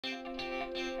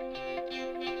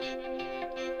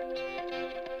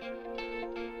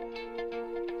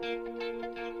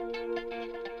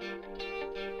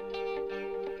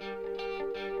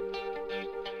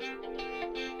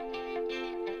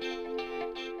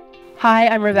Hi,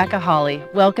 I'm Rebecca Hawley.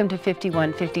 Welcome to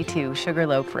 5152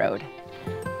 Sugarloaf Road.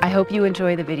 I hope you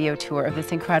enjoy the video tour of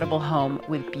this incredible home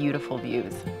with beautiful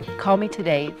views. Call me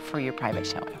today for your private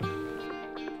showing.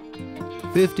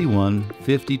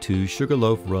 5152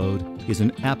 Sugarloaf Road is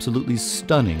an absolutely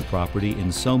stunning property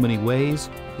in so many ways,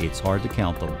 it's hard to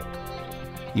count them.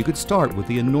 You could start with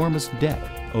the enormous deck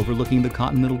overlooking the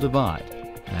Continental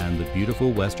Divide and the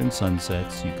beautiful western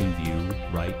sunsets you can view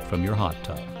right from your hot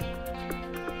tub.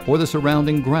 Or the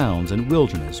surrounding grounds and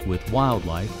wilderness with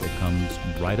wildlife that comes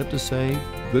right up to say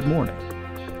good morning.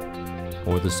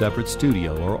 Or the separate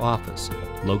studio or office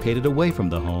located away from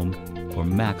the home for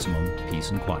maximum peace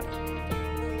and quiet.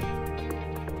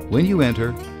 When you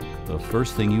enter, the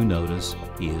first thing you notice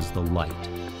is the light.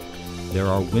 There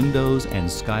are windows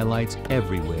and skylights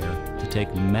everywhere to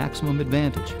take maximum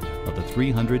advantage of the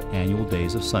 300 annual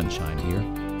days of sunshine here.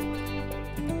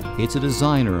 It's a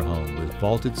designer home with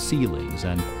vaulted ceilings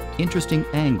and interesting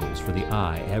angles for the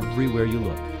eye everywhere you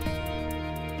look.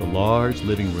 The large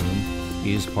living room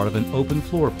is part of an open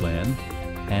floor plan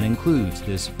and includes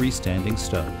this freestanding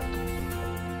stove.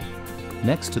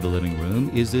 Next to the living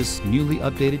room is this newly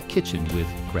updated kitchen with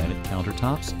granite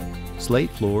countertops,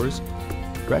 slate floors,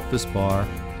 breakfast bar,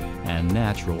 and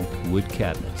natural wood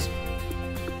cabinets.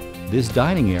 This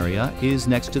dining area is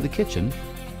next to the kitchen,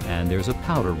 and there's a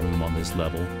powder room on this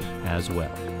level as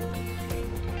well.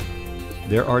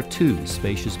 There are two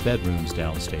spacious bedrooms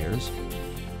downstairs,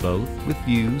 both with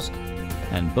views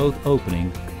and both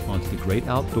opening onto the great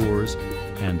outdoors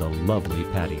and the lovely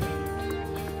patio.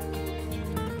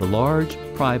 The large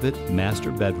private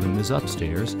master bedroom is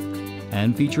upstairs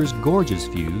and features gorgeous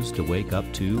views to wake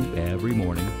up to every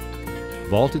morning,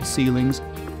 vaulted ceilings,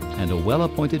 and a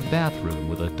well-appointed bathroom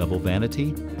with a double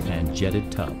vanity and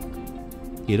jetted tub.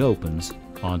 It opens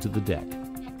onto the deck.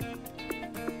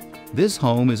 This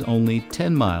home is only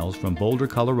 10 miles from Boulder,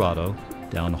 Colorado,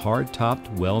 down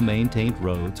hard-topped, well-maintained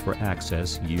roads for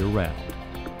access year-round.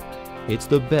 It's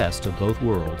the best of both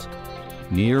worlds,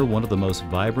 near one of the most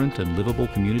vibrant and livable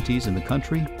communities in the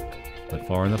country, but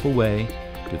far enough away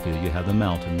to feel you have the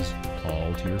mountains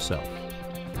all to yourself.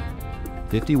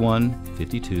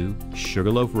 5152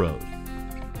 Sugarloaf Road.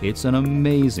 It's an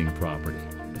amazing property.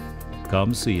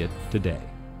 Come see it today.